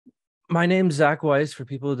My name's Zach Weiss. For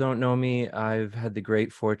people who don't know me, I've had the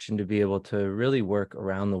great fortune to be able to really work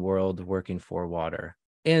around the world working for water.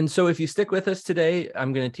 And so if you stick with us today,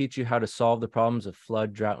 I'm going to teach you how to solve the problems of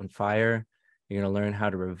flood, drought, and fire. You're going to learn how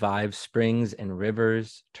to revive springs and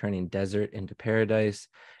rivers, turning desert into paradise.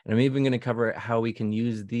 And I'm even going to cover how we can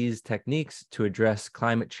use these techniques to address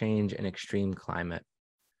climate change and extreme climate.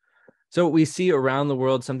 So what we see around the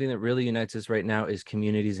world, something that really unites us right now is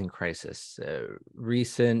communities in crisis.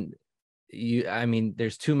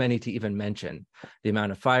 There's too many to even mention. The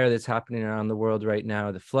amount of fire that's happening around the world right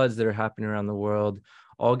now, the floods that are happening around the world,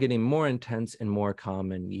 all getting more intense and more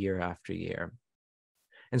common year after year.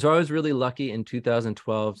 And so I was really lucky in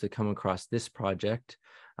 2012 to come across this project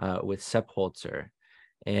with Sepp Holzer.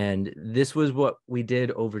 And this was what we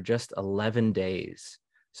did over just 11 days.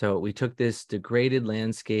 So we took this degraded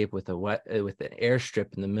landscape with an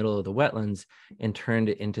airstrip in the middle of the wetlands and turned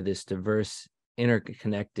it into this diverse,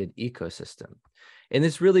 interconnected ecosystem. And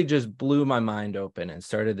this really just blew my mind open and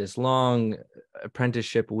started this long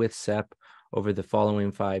apprenticeship with Sepp over the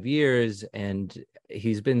following 5 years. And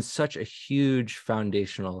he's been such a huge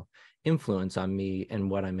foundational influence on me and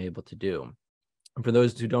what I'm able to do. And for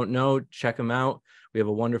those who don't know, check him out. We have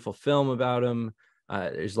a wonderful film about him.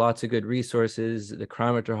 There's lots of good resources. The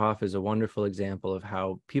Kramerterhof is a wonderful example of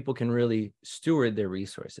how people can really steward their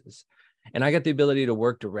resources. And I got the ability to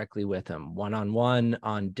work directly with him one-on-one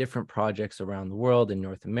on different projects around the world in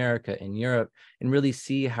North America and Europe, and really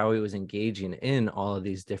see how he was engaging in all of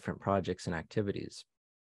these different projects and activities.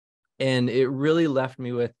 And it really left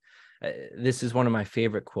me with, this is one of my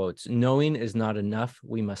favorite quotes: knowing is not enough,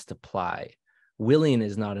 we must apply. Willing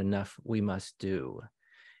is not enough, we must do.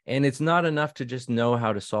 And it's not enough to just know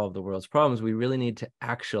how to solve the world's problems. We really need to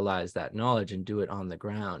actualize that knowledge and do it on the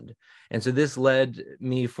ground. And so this led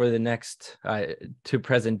me for the next, to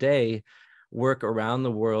present day, work around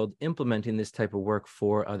the world, implementing this type of work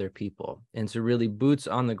for other people. And so really boots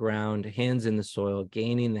on the ground, hands in the soil,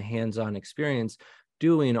 gaining the hands-on experience,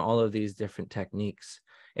 doing all of these different techniques,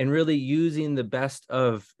 and really using the best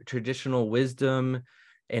of traditional wisdom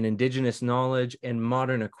and indigenous knowledge and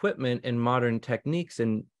modern equipment and modern techniques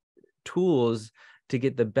and tools to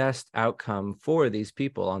get the best outcome for these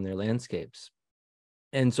people on their landscapes.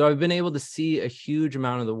 And so I've been able to see a huge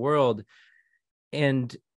amount of the world.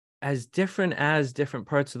 And as different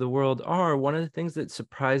parts of the world are, one of the things that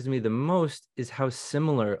surprised me the most is how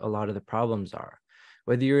similar a lot of the problems are.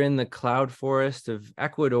 Whether you're in the cloud forest of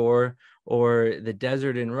Ecuador or the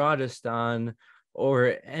desert in Rajasthan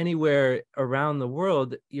or anywhere around the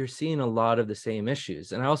world, you're seeing a lot of the same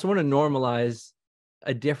issues. And I also want to normalize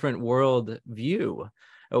a different world view.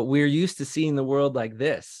 We're used to seeing the world like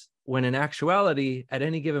this, when in actuality, at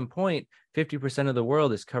any given point, 50% of the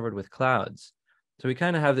world is covered with clouds. So we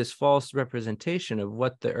kind of have this false representation of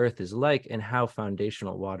what the earth is like and how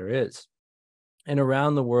foundational water is. And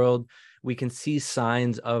around the world, we can see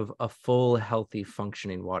signs of a full, healthy,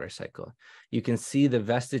 functioning water cycle. You can see the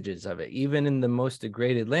vestiges of it. Even in the most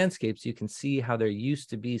degraded landscapes, you can see how there used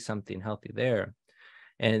to be something healthy there.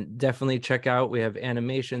 And definitely check out, we have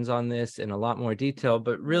animations on this in a lot more detail,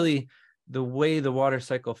 but really the way the water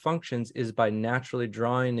cycle functions is by naturally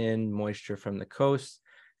drawing in moisture from the coast,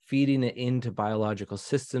 feeding it into biological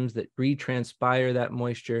systems that retranspire that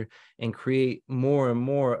moisture and create more and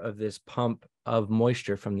more of this pump of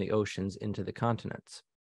moisture from the oceans into the continents.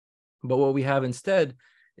 But what we have instead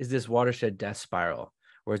is this watershed death spiral,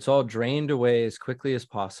 where it's all drained away as quickly as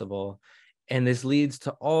possible. And this leads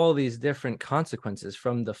to all these different consequences,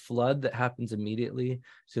 from the flood that happens immediately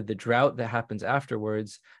to the drought that happens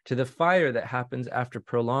afterwards to the fire that happens after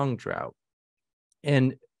prolonged drought.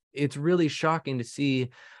 And it's really shocking to see,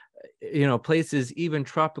 places, even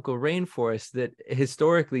tropical rainforests that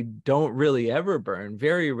historically don't really ever burn,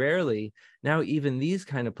 very rarely. Now, even these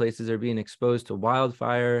kind of places are being exposed to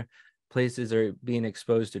wildfire. Places are being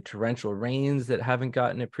exposed to torrential rains that haven't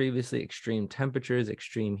gotten it previously, extreme temperatures,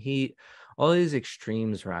 extreme heat, all these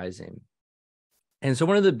extremes rising. And so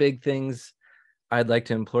one of the big things I'd like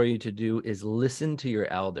to implore you to do is listen to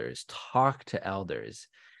your elders, talk to elders.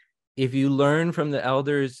 If you learn from the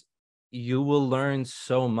elders, you will learn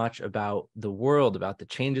so much about the world, about the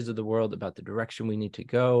changes of the world, about the direction we need to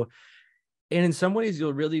go. And in some ways,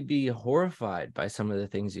 you'll really be horrified by some of the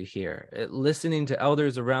things you hear. Listening to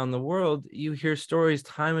elders around the world, you hear stories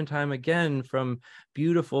time and time again, from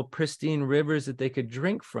beautiful, pristine rivers that they could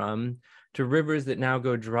drink from to rivers that now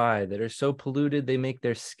go dry, that are so polluted they make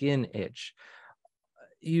their skin itch.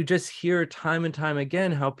 You just hear time and time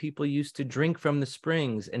again how people used to drink from the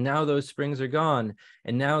springs, and now those springs are gone,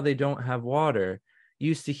 and now they don't have water. You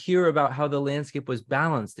used to hear about how the landscape was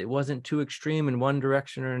balanced. It wasn't too extreme in one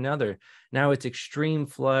direction or another. Now it's extreme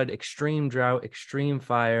flood, extreme drought, extreme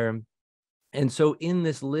fire. And so in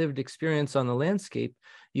this lived experience on the landscape,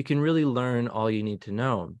 you can really learn all you need to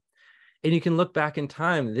know. And you can look back in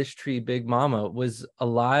time. This tree, Big Mama, was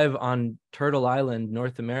alive on Turtle Island,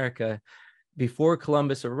 North America, before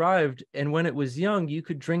Columbus arrived. And when it was young, you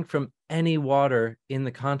could drink from any water in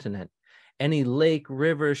the continent, any lake,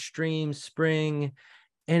 river, stream, spring.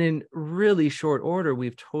 And in really short order,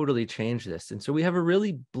 we've totally changed this. And so we have a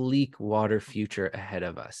really bleak water future ahead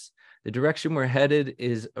of us. The direction we're headed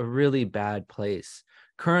is a really bad place.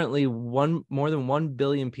 Currently, more than 1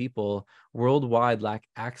 billion people worldwide lack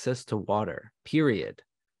access to water, period.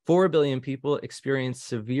 4 billion people experience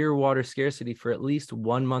severe water scarcity for at least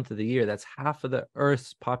 1 month of the year. That's half of the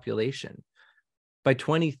Earth's population. By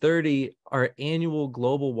 2030, our annual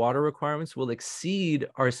global water requirements will exceed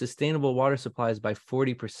our sustainable water supplies by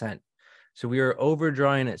 40%. So we are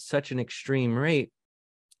overdrawing at such an extreme rate.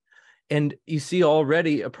 And you see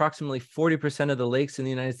already approximately 40% of the lakes in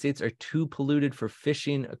the United States are too polluted for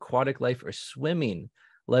fishing, aquatic life, or swimming,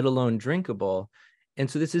 let alone drinkable.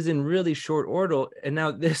 And so this is in really short order. And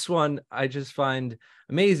now this one I just find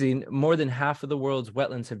amazing. More than half of the world's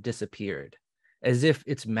wetlands have disappeared, as if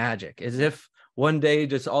it's magic, as if one day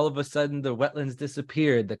just all of a sudden the wetlands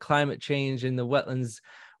disappeared, the climate change and the wetlands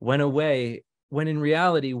went away, when in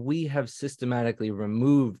reality, we have systematically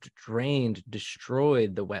removed, drained,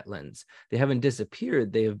 destroyed the wetlands. They haven't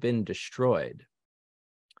disappeared, they have been destroyed.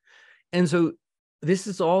 And so this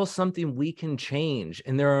is all something we can change.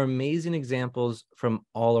 And there are amazing examples from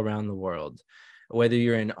all around the world. Whether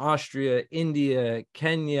you're in Austria, India,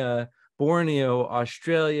 Kenya, Borneo,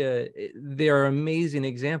 Australia, there are amazing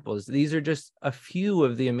examples. These are just a few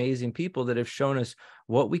of the amazing people that have shown us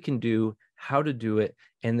what we can do, how to do it,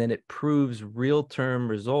 and then it proves real-term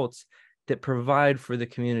results that provide for the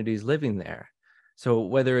communities living there. So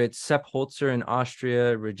whether it's Sepp Holzer in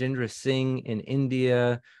Austria, Rajendra Singh in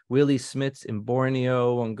India, Willie Smits in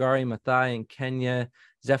Borneo, Wangari Maathai in Kenya,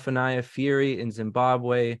 Zephaniah Phiri in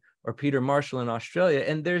Zimbabwe, or Peter Marshall in Australia,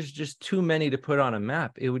 and there's just too many to put on a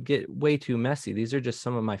map. It would get way too messy. These are just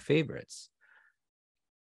some of my favorites.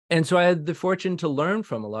 And so I had the fortune to learn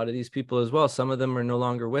from a lot of these people as well. Some of them are no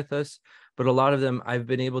longer with us, but a lot of them I've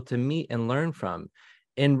been able to meet and learn from.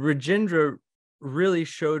 And Rajendra really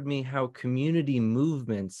showed me how community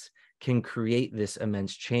movements can create this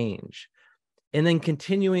immense change. And then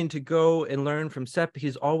continuing to go and learn from Sepp,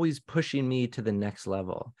 he's always pushing me to the next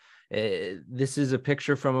level. This is a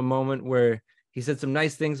picture from a moment where he said some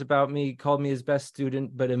nice things about me, called me his best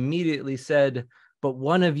student, but immediately said, but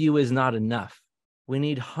one of you is not enough. We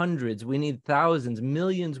need hundreds, we need thousands,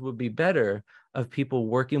 millions would be better of people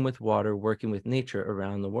working with water, working with nature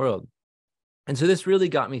around the world. And so this really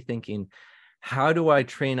got me thinking, how do I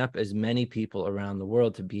train up as many people around the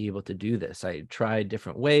world to be able to do this? I tried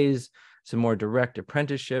different ways, some more direct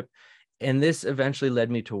apprenticeship, and this eventually led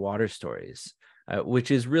me to Water Stories,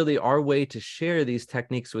 which is really our way to share these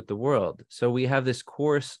techniques with the world. So we have this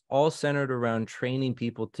course all centered around training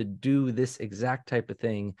people to do this exact type of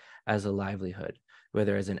thing as a livelihood.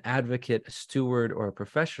 Whether as an advocate, a steward, or a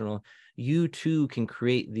professional, you too can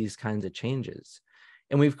create these kinds of changes.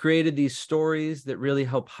 And we've created these stories that really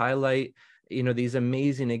help highlight, these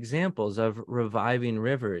amazing examples of reviving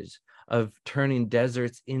rivers, of turning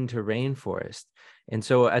deserts into rainforest. And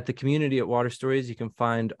so at the community at Water Stories, you can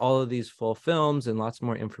find all of these full films and lots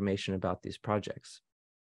more information about these projects.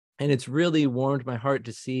 And it's really warmed my heart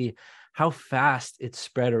to see how fast it's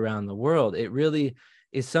spread around the world. It really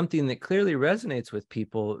is something that clearly resonates with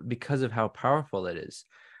people because of how powerful it is.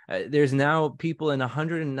 There's now people in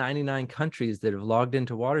 199 countries that have logged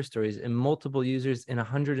into Water Stories and multiple users in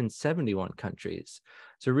 171 countries.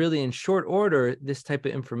 So really in short order, this type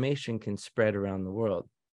of information can spread around the world.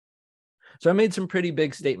 So I made some pretty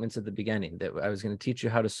big statements at the beginning that I was going to teach you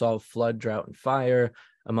how to solve flood, drought, and fire,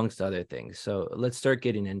 amongst other things. So let's start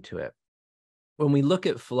getting into it. When we look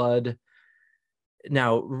at flood,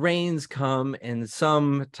 now rains come and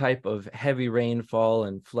some type of heavy rainfall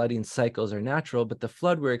and flooding cycles are natural, but the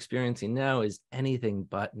flood we're experiencing now is anything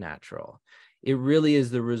but natural. It really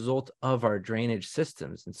is the result of our drainage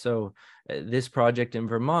systems. And so this project in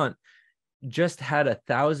Vermont just had a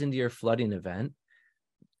 1,000-year flooding event,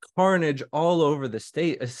 carnage all over the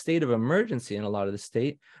state, a state of emergency in a lot of the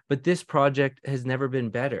state, but this project has never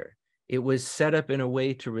been better. It was set up in a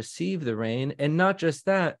way to receive the rain, and not just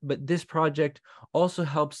that, but this project also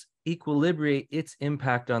helps equilibrate its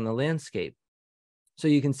impact on the landscape. So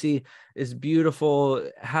you can see this beautiful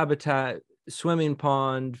habitat, swimming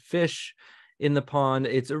pond, fish. in the pond.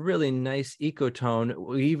 It's a really nice ecotone.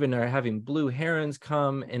 We even are having blue herons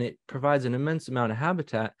come, and it provides an immense amount of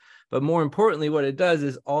habitat. But more importantly, what it does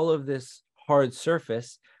is all of this hard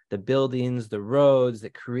surface, the buildings, the roads,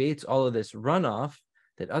 that creates all of this runoff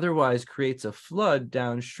that otherwise creates a flood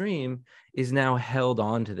downstream, is now held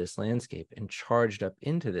onto this landscape and charged up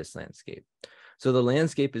into this landscape. So the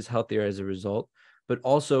landscape is healthier as a result, but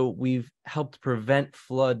also we've helped prevent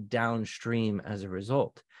flood downstream as a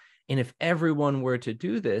result. And if everyone were to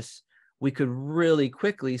do this, we could really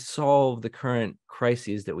quickly solve the current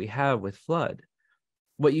crises that we have with flood.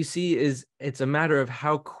 What you see is it's a matter of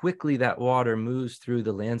how quickly that water moves through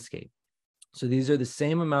the landscape. So these are the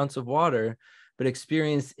same amounts of water, but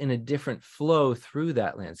experienced in a different flow through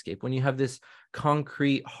that landscape. When you have this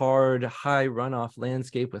concrete, hard, high runoff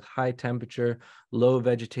landscape with high temperature, low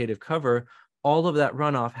vegetative cover, all of that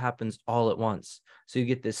runoff happens all at once. So you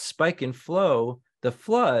get this spike in flow, the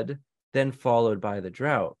flood, then followed by the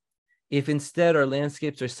drought. If instead our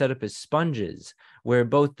landscapes are set up as sponges, where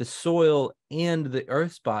both the soil and the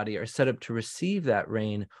earth's body are set up to receive that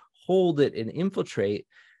rain, hold it, and infiltrate,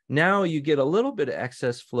 now you get a little bit of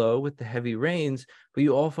excess flow with the heavy rains, but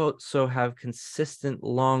you also have consistent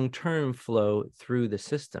long-term flow through the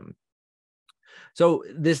system. So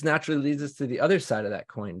this naturally leads us to the other side of that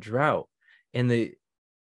coin, drought. And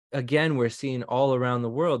again, we're seeing all around the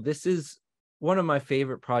world. This is one of my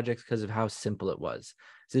favorite projects because of how simple it was.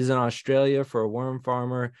 This is in Australia for a worm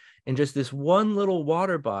farmer, and just this one little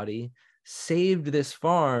water body saved this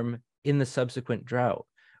farm in the subsequent drought.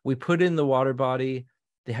 We put in the water body,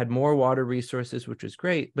 they had more water resources, which was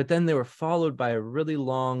great, but then they were followed by a really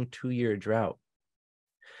long 2-year drought.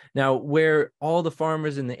 Now, where all the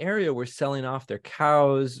farmers in the area were selling off their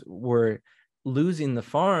cows, were losing the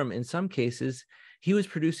farm in some cases, he was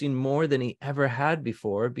producing more than he ever had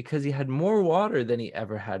before because he had more water than he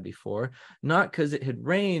ever had before, not because it had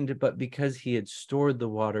rained, but because he had stored the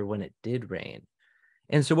water when it did rain.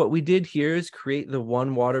 And so what we did here is create the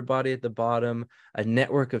one water body at the bottom, a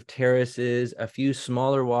network of terraces, a few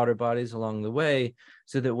smaller water bodies along the way,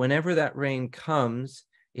 so that whenever that rain comes,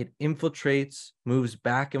 it infiltrates, moves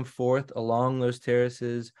back and forth along those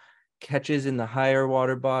terraces, catches in the higher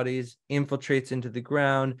water bodies, infiltrates into the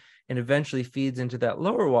ground, and eventually feeds into that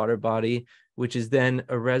lower water body, which is then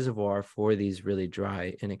a reservoir for these really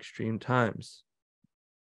dry and extreme times.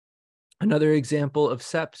 Another example of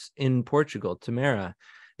Sepp's in Portugal, Tamera.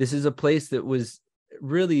 This is a place that was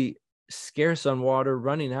really scarce on water,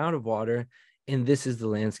 running out of water, and this is the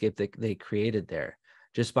landscape that they created there.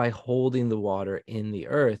 Just by holding the water in the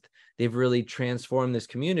earth, they've really transformed this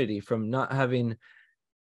community from not having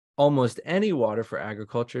almost any water for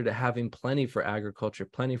agriculture to having plenty for agriculture,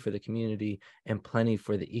 plenty for the community, and plenty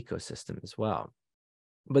for the ecosystem as well.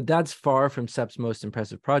 But that's far from Sepp's most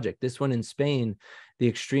impressive project. This one in Spain,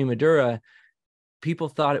 the Extremadura, people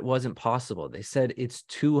thought it wasn't possible. They said it's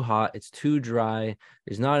too hot, it's too dry,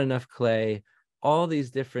 there's not enough clay, all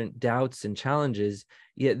these different doubts and challenges.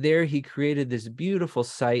 Yet there he created this beautiful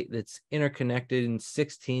site that's interconnected in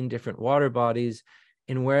 16 different water bodies.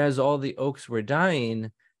 And whereas all the oaks were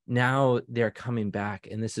dying, now they're coming back.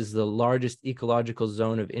 And this is the largest ecological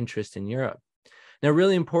zone of interest in Europe. Now,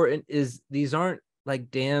 really important is these aren't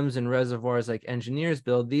like dams and reservoirs like engineers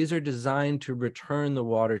build. These are designed to return the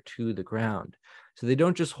water to the ground. So they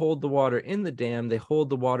don't just hold the water in the dam, they hold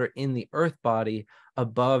the water in the earth body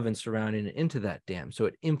above and surrounding it into that dam. So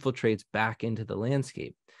it infiltrates back into the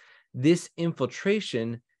landscape. This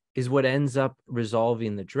infiltration is what ends up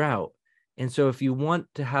resolving the drought. And so if you want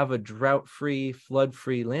to have a drought-free,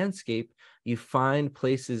 flood-free landscape, you find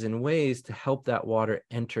places and ways to help that water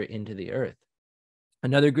enter into the earth.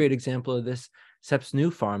 Another great example of this, Sepp's new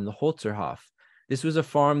farm, the Holzerhof. This was a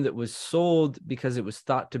farm that was sold because it was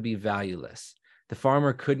thought to be valueless. The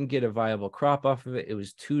farmer couldn't get a viable crop off of it. It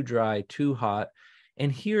was too dry, too hot.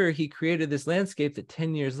 And here he created this landscape that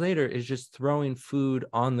 10 years later is just throwing food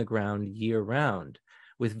on the ground year round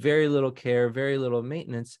with very little care, very little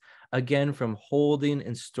maintenance, again, from holding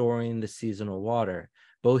and storing the seasonal water,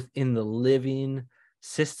 both in the living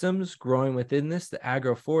systems growing within this, the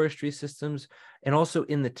agroforestry systems, and also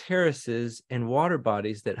in the terraces and water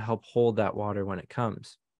bodies that help hold that water when it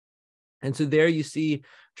comes. And so there you see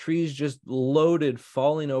trees just loaded,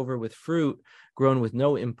 falling over with fruit, grown with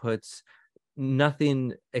no inputs,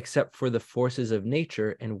 nothing except for the forces of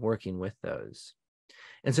nature and working with those.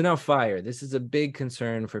 And so now fire. This is a big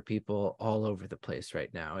concern for people all over the place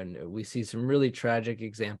right now. And we see some really tragic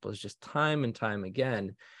examples just time and time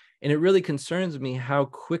again. And it really concerns me how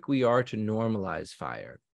quick we are to normalize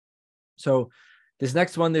fire. So this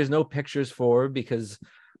next one, there's no pictures for because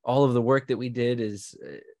all of the work that we did is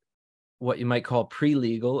what you might call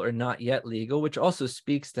pre-legal or not yet legal, which also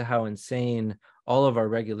speaks to how insane all of our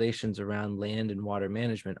regulations around land and water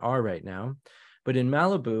management are right now. But in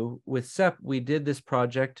Malibu with Sepp, we did this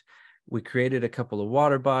project. We created a couple of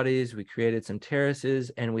water bodies, we created some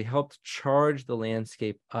terraces, and we helped charge the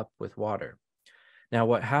landscape up with water. Now,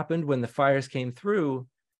 what happened when the fires came through,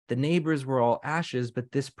 the neighbors were all ashes,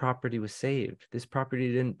 but this property was saved. This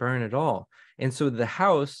property didn't burn at all. And so the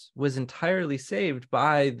house was entirely saved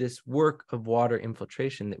by this work of water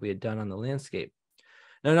infiltration that we had done on the landscape.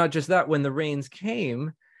 Now, not just that, when the rains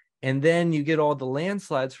came, and then you get all the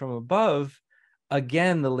landslides from above,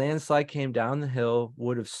 again, the landslide came down the hill,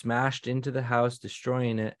 would have smashed into the house,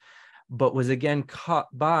 destroying it, but was again caught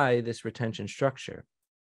by this retention structure.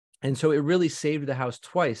 And so it really saved the house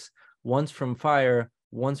twice, once from fire,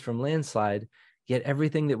 once from landslide, yet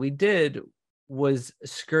everything that we did was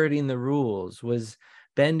skirting the rules, was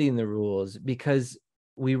bending the rules, because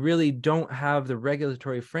we really don't have the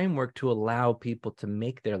regulatory framework to allow people to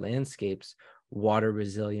make their landscapes water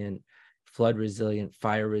resilient, flood resilient,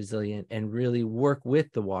 fire resilient, and really work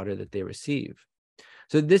with the water that they receive.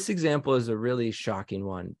 So this example is a really shocking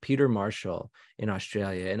one. Peter Marshall in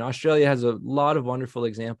Australia. And Australia has a lot of wonderful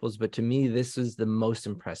examples, but to me, this is the most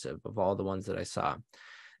impressive of all the ones that I saw.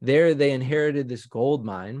 There, they inherited this gold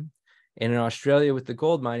mine. And in Australia, with the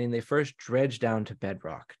gold mining, they first dredged down to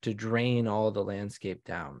bedrock to drain all the landscape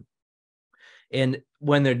down. And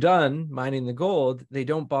when they're done mining the gold, they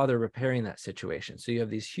don't bother repairing that situation. So you have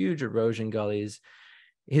these huge erosion gullies.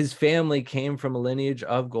 His family came from a lineage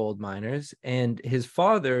of gold miners, and his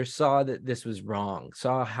father saw that this was wrong,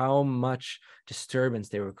 saw how much disturbance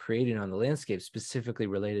they were creating on the landscape, specifically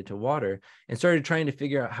related to water, and started trying to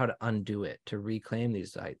figure out how to undo it, to reclaim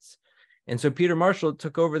these sites. And so Peter Marshall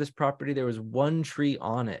took over this property. There was one tree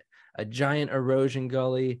on it, a giant erosion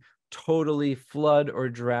gully, totally flood or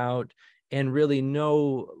drought, and really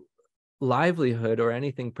no livelihood or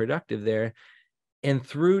anything productive there. And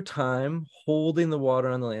through time, holding the water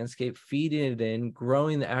on the landscape, feeding it in,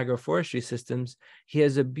 growing the agroforestry systems, he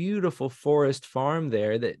has a beautiful forest farm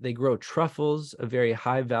there that they grow truffles, a very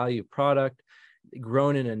high value product,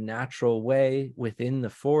 grown in a natural way within the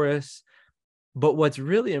forest. But what's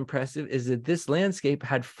really impressive is that this landscape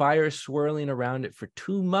had fire swirling around it for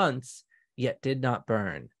 2 months, yet did not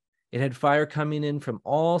burn. It had fire coming in from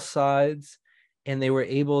all sides, and they were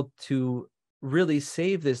able to really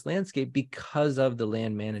save this landscape because of the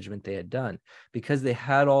land management they had done, because they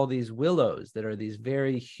had all these willows that are these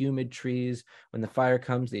very humid trees. When the fire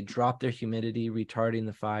comes, they drop their humidity, retarding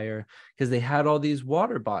the fire, because they had all these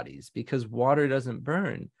water bodies, because water doesn't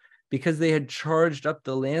burn, because they had charged up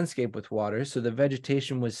the landscape with water, so the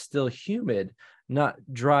vegetation was still humid, not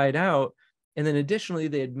dried out. And then additionally,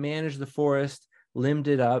 they had managed the forest, limbed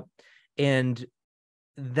it up, and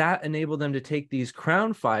that enabled them to take these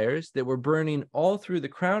crown fires that were burning all through the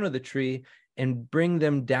crown of the tree and bring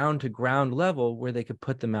them down to ground level where they could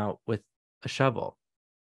put them out with a shovel.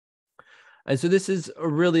 And so this is a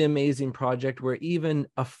really amazing project where even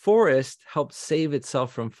a forest helps save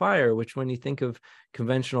itself from fire, which when you think of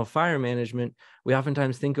conventional fire management, we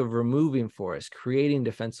oftentimes think of removing forests, creating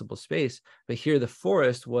defensible space. But here the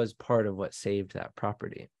forest was part of what saved that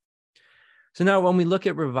property. So now when we look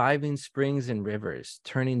at reviving springs and rivers,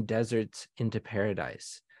 turning deserts into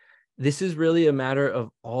paradise, this is really a matter of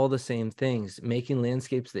all the same things, making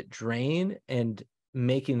landscapes that drain and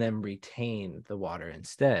making them retain the water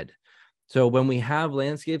instead. So when we have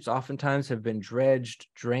landscapes, oftentimes have been dredged,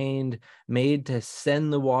 drained, made to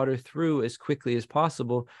send the water through as quickly as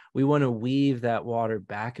possible, we want to weave that water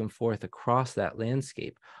back and forth across that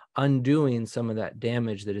landscape, undoing some of that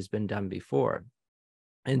damage that has been done before.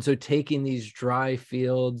 And so taking these dry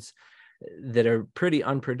fields that are pretty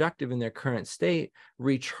unproductive in their current state,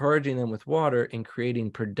 recharging them with water and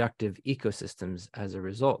creating productive ecosystems as a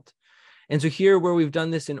result. And so here where we've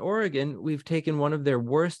done this in Oregon, we've taken one of their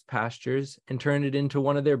worst pastures and turned it into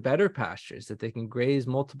one of their better pastures that they can graze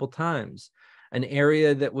multiple times. An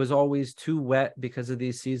area that was always too wet because of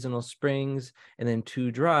these seasonal springs and then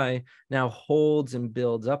too dry now holds and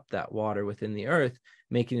builds up that water within the earth,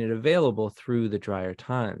 making it available through the drier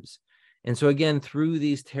times. And so again, through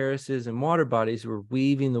these terraces and water bodies, we're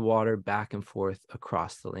weaving the water back and forth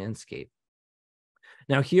across the landscape.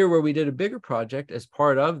 Now here where we did a bigger project as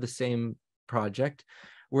part of the same project,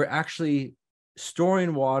 we're actually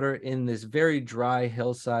storing water in this very dry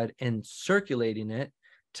hillside and circulating it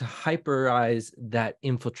to hyperize that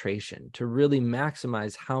infiltration, to really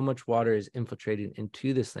maximize how much water is infiltrating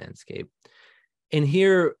into this landscape. And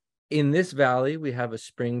here in this valley, we have a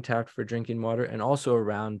spring tapped for drinking water and also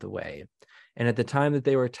around the way. And at the time that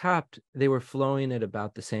they were tapped, they were flowing at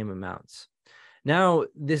about the same amounts. Now,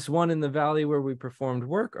 this one in the valley where we performed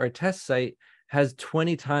work, our test site, has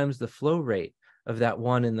 20 times the flow rate of that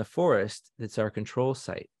one in the forest that's our control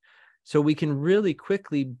site. So we can really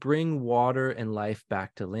quickly bring water and life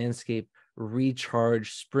back to landscape,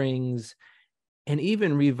 recharge springs, and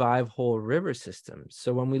even revive whole river systems.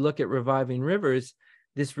 So when we look at reviving rivers,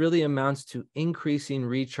 this really amounts to increasing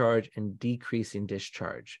recharge and decreasing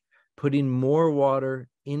discharge, putting more water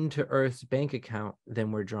into Earth's bank account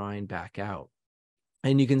than we're drawing back out.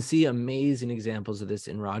 And you can see amazing examples of this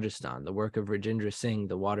in Rajasthan, the work of Rajendra Singh,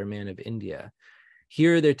 the Waterman of India.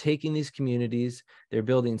 Here, they're taking these communities, they're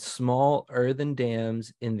building small earthen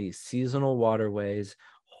dams in these seasonal waterways,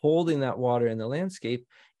 holding that water in the landscape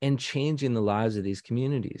and changing the lives of these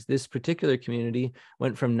communities. This particular community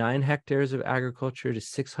went from 9 hectares of agriculture to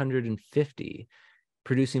 650,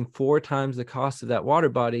 producing 4 times the cost of that water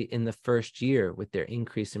body in the first year with their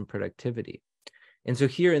increase in productivity. And so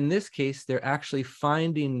here in this case, they're actually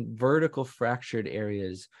finding vertical fractured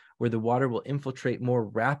areas where the water will infiltrate more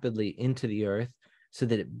rapidly into the earth so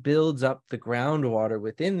that it builds up the groundwater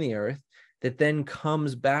within the earth that then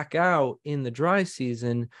comes back out in the dry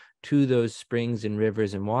season to those springs and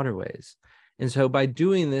rivers and waterways. And so by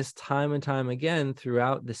doing this time and time again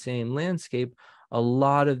throughout the same landscape, a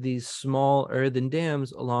lot of these small earthen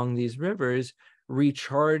dams along these rivers,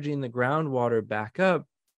 recharging the groundwater back up,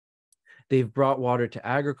 they've brought water to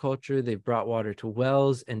agriculture, they've brought water to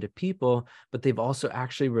wells and to people, but they've also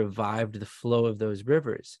actually revived the flow of those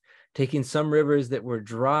rivers, taking some rivers that were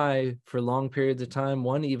dry for long periods of time,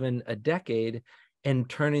 one even a decade, and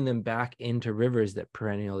turning them back into rivers that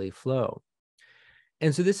perennially flow.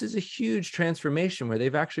 And so this is a huge transformation where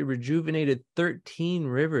they've actually rejuvenated 13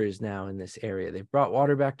 rivers now in this area. They've brought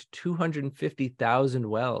water back to 250,000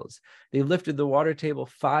 wells. They've lifted the water table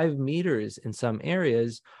 5 meters in some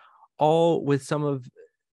areas, all with some of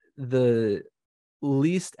the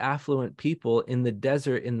least affluent people in the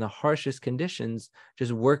desert in the harshest conditions,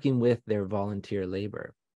 just working with their volunteer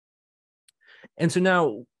labor. And so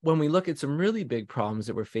now when we look at some really big problems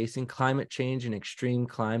that we're facing, climate change and extreme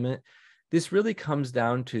climate, this really comes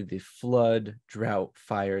down to the flood, drought,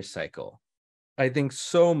 fire cycle. I think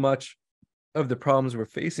so much of the problems we're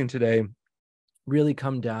facing today really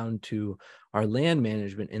come down to our land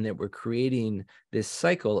management, in that we're creating this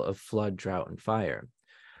cycle of flood, drought, and fire.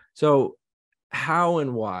 So how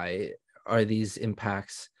and why are these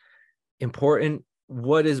impacts important?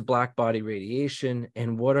 What is black body radiation,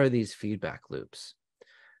 and what are these feedback loops?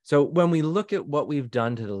 So when we look at what we've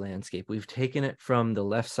done to the landscape, we've taken it from the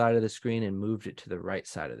left side of the screen and moved it to the right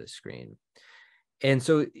side of the screen. And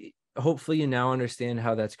so hopefully you now understand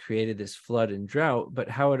how that's created this flood and drought, but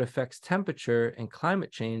how it affects temperature and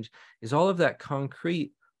climate change is all of that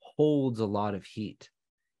concrete holds a lot of heat.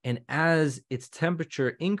 And as its temperature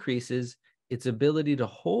increases, its ability to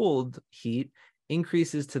hold heat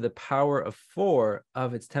increases to the power of 4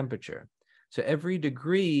 of its temperature. So every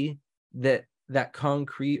degree that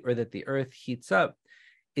concrete or that the earth heats up,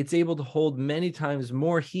 it's able to hold many times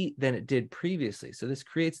more heat than it did previously. So this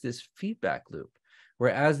creates this feedback loop,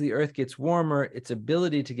 where as the earth gets warmer, its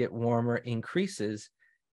ability to get warmer increases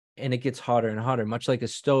and it gets hotter and hotter. Much like a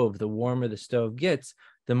stove, the warmer the stove gets,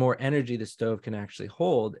 the more energy the stove can actually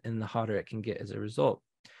hold and the hotter it can get as a result.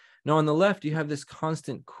 Now on the left, you have this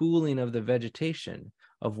constant cooling of the vegetation,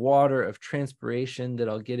 of water, of transpiration that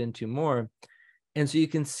I'll get into more. And so you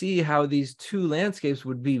can see how these two landscapes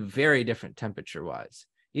would be very different temperature-wise.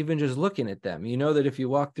 Even just looking at them, you know that if you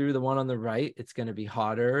walk through the one on the right, it's going to be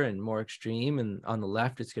hotter and more extreme, and on the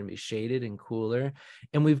left, it's going to be shaded and cooler.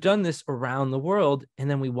 And we've done this around the world, and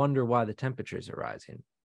then we wonder why the temperatures are rising.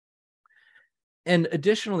 And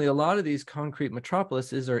additionally, a lot of these concrete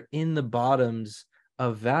metropolises are in the bottoms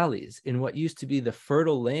of valleys, in what used to be the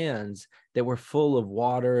fertile lands that were full of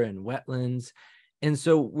water and wetlands. And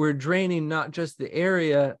so we're draining not just the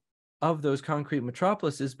area of those concrete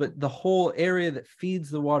metropolises, but the whole area that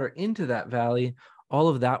feeds the water into that valley. All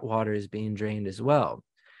of that water is being drained as well.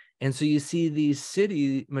 And so you see these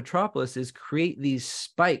city metropolises create these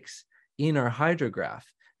spikes in our hydrograph.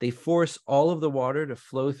 They force all of the water to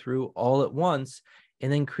flow through all at once,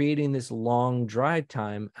 and then creating this long dry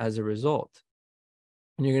time as a result.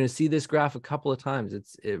 And you're going to see this graph a couple of times.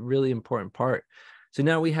 It's a really important part. So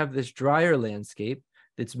now we have this drier landscape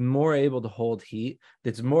that's more able to hold heat,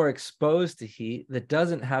 that's more exposed to heat, that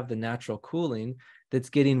doesn't have the natural cooling, that's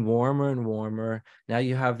getting warmer and warmer. Now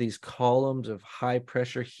you have these columns of high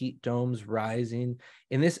pressure heat domes rising,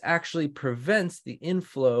 and this actually prevents the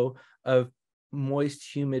inflow of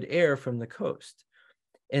moist, humid air from the coast.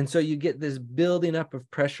 And so you get this building up of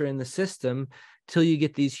pressure in the system till you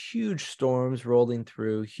get these huge storms rolling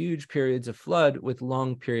through, huge periods of flood with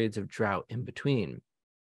long periods of drought in between.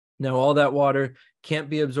 Now, all that water can't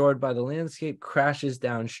be absorbed by the landscape, crashes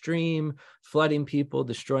downstream, flooding people,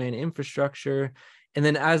 destroying infrastructure. And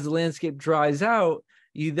then as the landscape dries out,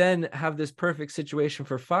 you then have this perfect situation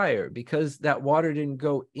for fire because that water didn't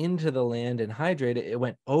go into the land and hydrate it. It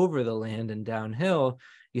went over the land and downhill.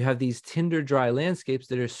 You have these tinder dry landscapes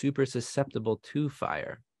that are super susceptible to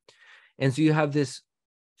fire. And so you have this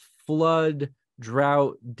flood,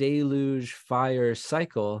 drought, deluge, fire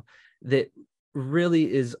cycle that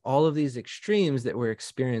really is all of these extremes that we're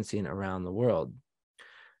experiencing around the world.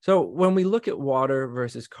 So when we look at water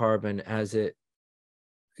versus carbon as it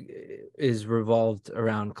is revolved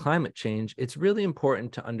around climate change, it's really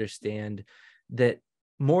important to understand that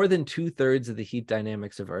more than 2/3 of the heat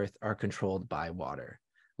dynamics of Earth are controlled by water.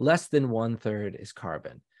 Less than 1/3 is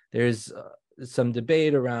carbon. There's some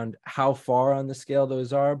debate around how far on the scale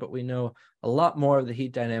those are, but we know a lot more of the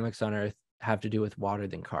heat dynamics on Earth have to do with water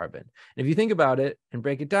than carbon. And if you think about it and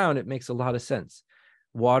break it down, it makes a lot of sense.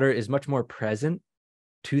 Water is much more present,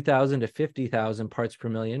 2,000 to 50,000 parts per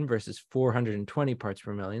million versus 420 parts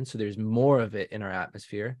per million. So there's more of it in our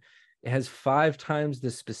atmosphere. It has 5 times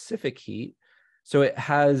the specific heat. So it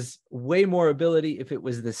has way more ability if it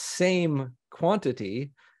was the same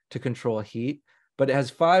quantity to control heat, but it has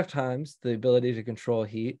 5 times the ability to control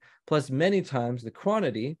heat, plus many times the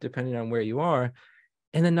quantity, depending on where you are.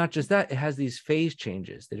 And then not just that, it has these phase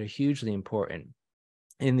changes that are hugely important.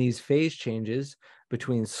 In these phase changes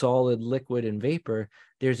between solid, liquid, and vapor,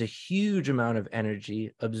 there's a huge amount of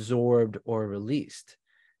energy absorbed or released.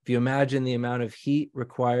 If you imagine the amount of heat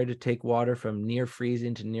required to take water from near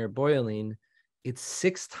freezing to near boiling, it's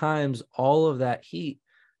 6 times all of that heat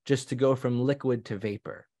just to go from liquid to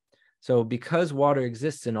vapor. So because water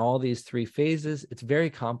exists in all these 3 phases, it's very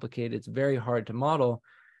complicated, it's very hard to model.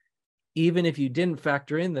 Even if you didn't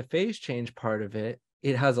factor in the phase change part of it,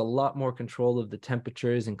 it has a lot more control of the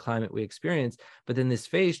temperatures and climate we experience, but then this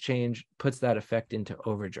phase change puts that effect into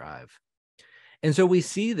overdrive. And so we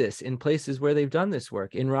see this in places where they've done this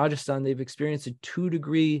work. In Rajasthan, they've experienced a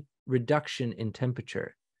 2-degree reduction in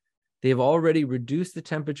temperature. They've already reduced the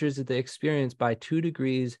temperatures that they experience by 2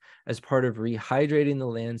 degrees as part of rehydrating the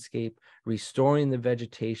landscape, restoring the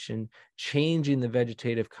vegetation, changing the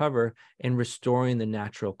vegetative cover, and restoring the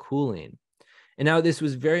natural cooling. And now this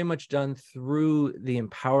was very much done through the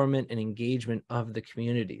empowerment and engagement of the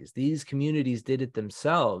communities. These communities did it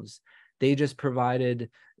themselves. They just provided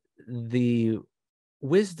the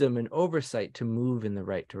wisdom and oversight to move in the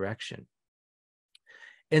right direction.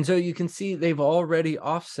 And so you can see they've already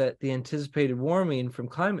offset the anticipated warming from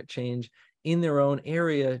climate change in their own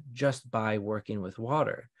area just by working with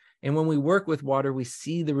water. And when we work with water, we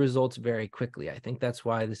see the results very quickly. I think that's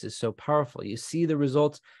why this is so powerful. You see the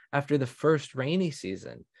results after the first rainy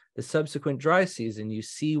season, the subsequent dry season, you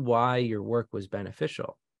see why your work was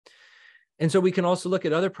beneficial. And so we can also look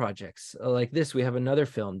at other projects like this. We have another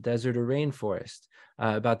film, Desert or Rainforest,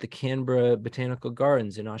 about the Canberra Botanical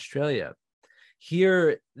Gardens in Australia.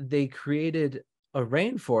 Here, they created a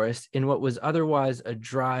rainforest in what was otherwise a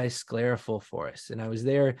dry, sclerophyll forest. And I was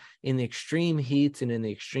there in the extreme heats and in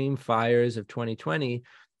the extreme fires of 2020.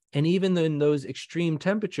 And even in those extreme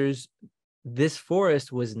temperatures, this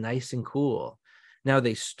forest was nice and cool. Now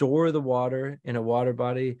they store the water in a water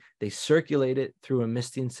body, they circulate it through a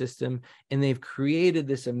misting system, and they've created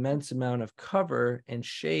this immense amount of cover and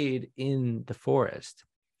shade in the forest.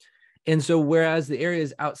 And so whereas the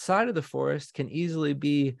areas outside of the forest can easily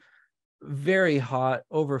be very hot,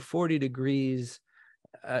 over 40 degrees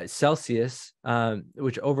Celsius,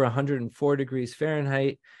 which over 104 degrees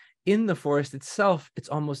Fahrenheit, in the forest itself, it's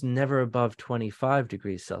almost never above 25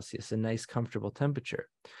 degrees Celsius, a nice, comfortable temperature.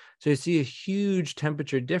 So you see a huge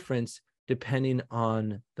temperature difference depending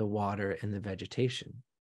on the water and the vegetation.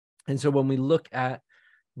 And so when we look at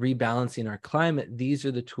rebalancing our climate, these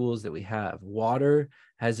are the tools that we have. Water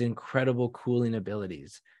has incredible cooling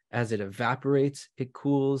abilities. As it evaporates, it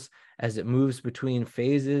cools. As it moves between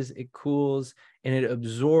phases, it cools, and it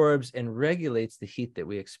absorbs and regulates the heat that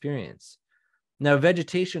we experience. Now,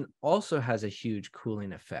 vegetation also has a huge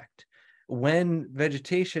cooling effect. When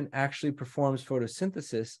vegetation actually performs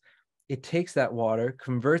photosynthesis, it takes that water,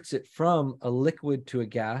 converts it from a liquid to a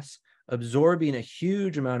gas, absorbing a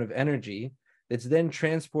huge amount of energy that's then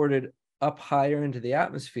transported up higher into the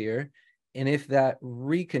atmosphere. And if that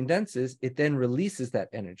recondenses, it then releases that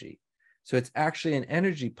energy. So it's actually an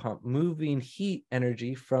energy pump moving heat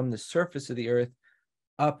energy from the surface of the earth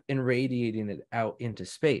up and radiating it out into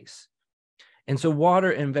space. And so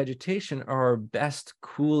water and vegetation are our best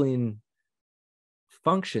cooling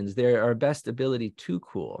functions. They're our best ability to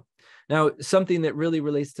cool. Now, something that really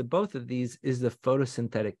relates to both of these is the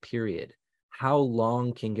photosynthetic period. How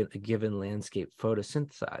long can a given landscape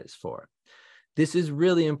photosynthesize for? This is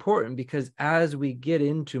really important because as we get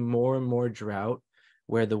into more and more drought,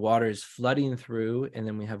 where the water is flooding through, and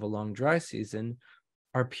then we have a long dry season,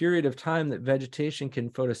 our period of time that vegetation can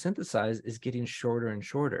photosynthesize is getting shorter and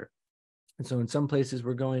shorter. And so in some places,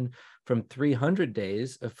 we're going from 300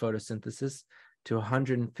 days of photosynthesis to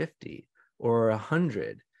 150 or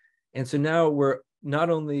 100. And so now we're not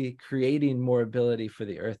only creating more ability for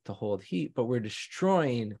the earth to hold heat, but we're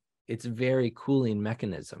destroying its very cooling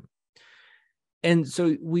mechanism. And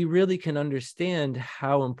so we really can understand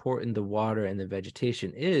how important the water and the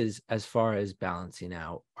vegetation is as far as balancing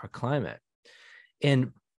out our climate.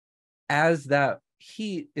 And as that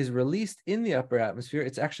heat is released in the upper atmosphere,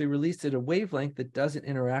 it's actually released at a wavelength that doesn't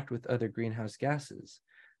interact with other greenhouse gases.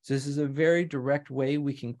 So this is a very direct way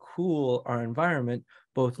we can cool our environment,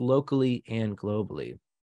 both locally and globally.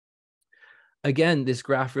 Again, this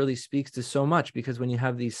graph really speaks to so much, because when you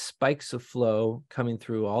have these spikes of flow coming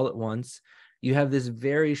through all at once, you have this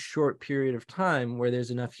very short period of time where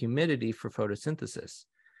there's enough humidity for photosynthesis.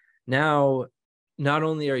 Now, not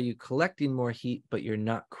only are you collecting more heat, but you're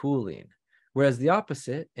not cooling. Whereas the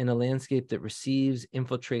opposite, in a landscape that receives,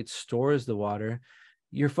 infiltrates, stores the water,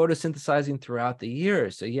 you're photosynthesizing throughout the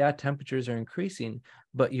year. So yeah, temperatures are increasing,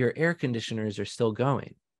 but your air conditioners are still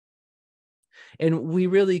going. And we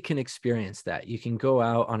really can experience that. You can go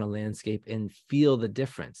out on a landscape and feel the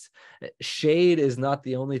difference. Shade is not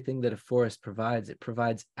the only thing that a forest provides. It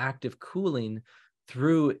provides active cooling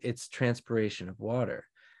through its transpiration of water.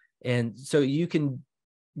 And so you can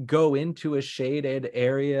go into a shaded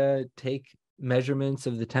area, take measurements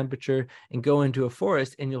of the temperature, and go into a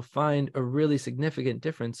forest, and you'll find a really significant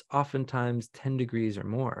difference, oftentimes 10 degrees or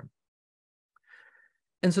more.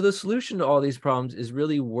 And so the solution to all these problems is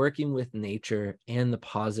really working with nature and the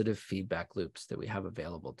positive feedback loops that we have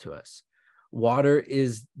available to us. Water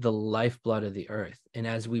is the lifeblood of the earth. And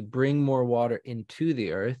as we bring more water into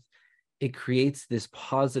the earth, it creates this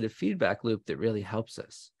positive feedback loop that really helps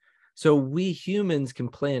us. So we humans can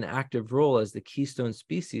play an active role as the keystone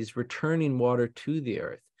species, returning water to the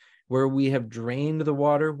earth. Where we have drained the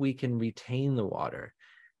water, we can retain the water.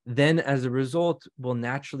 Then as a result, we'll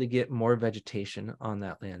naturally get more vegetation on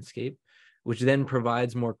that landscape, which then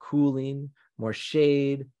provides more cooling, more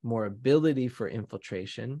shade, more ability for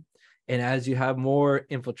infiltration. And as you have more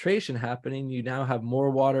infiltration happening, you now have more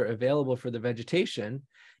water available for the vegetation.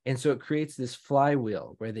 And so it creates this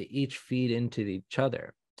flywheel where they each feed into each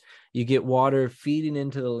other. You get water feeding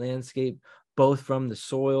into the landscape, both from the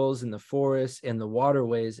soils and the forests and the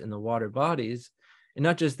waterways and the water bodies. And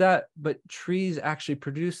not just that, but trees actually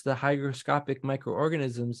produce the hygroscopic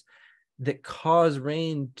microorganisms that cause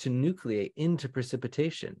rain to nucleate into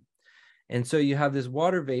precipitation. And so you have this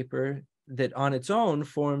water vapor that on its own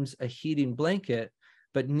forms a heating blanket,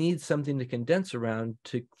 but needs something to condense around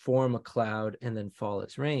to form a cloud and then fall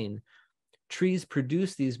as rain. Trees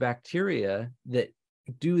produce these bacteria that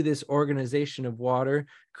do this organization of water,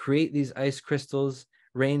 create these ice crystals,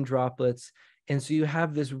 rain droplets. And so you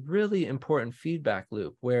have this really important feedback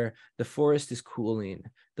loop where the forest is cooling,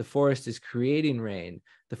 the forest is creating rain,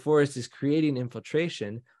 the forest is creating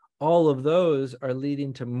infiltration. All of those are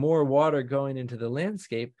leading to more water going into the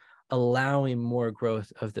landscape, allowing more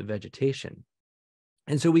growth of the vegetation.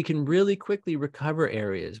 And so we can really quickly recover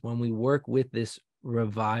areas when we work with this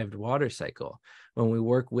revived water cycle, when we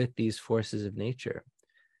work with these forces of nature.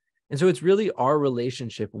 And so it's really our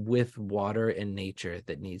relationship with water and nature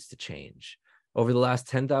that needs to change. Over the last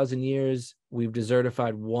 10,000 years, we've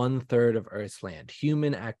desertified 1/3 of Earth's land.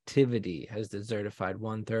 Human activity has desertified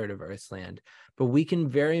 1/3 of Earth's land, but we can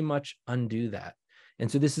very much undo that. And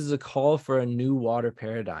so this is a call for a new water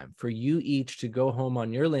paradigm, for you each to go home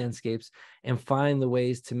on your landscapes and find the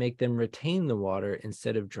ways to make them retain the water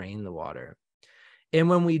instead of drain the water. And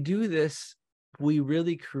when we do this, we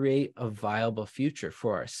really create a viable future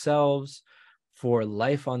for ourselves, for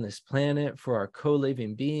life on this planet, for our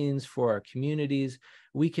co-living beings, for our communities.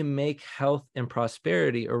 We can make health and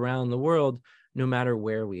prosperity around the world, no matter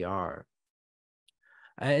where we are.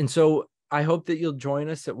 And so I hope that you'll join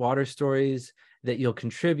us at Water Stories, that you'll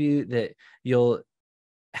contribute, that you'll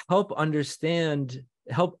help others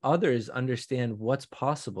understand what's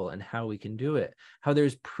possible and how we can do it, how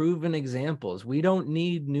there's proven examples. We don't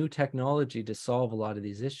need new technology to solve a lot of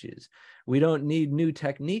these issues. We don't need new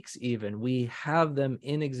techniques even. We have them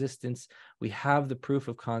in existence. We have the proof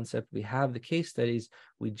of concept. We have the case studies.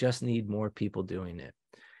 We just need more people doing it.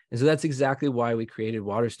 And so that's exactly why we created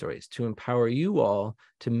Water Stories, to empower you all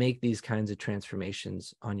to make these kinds of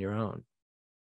transformations on your own.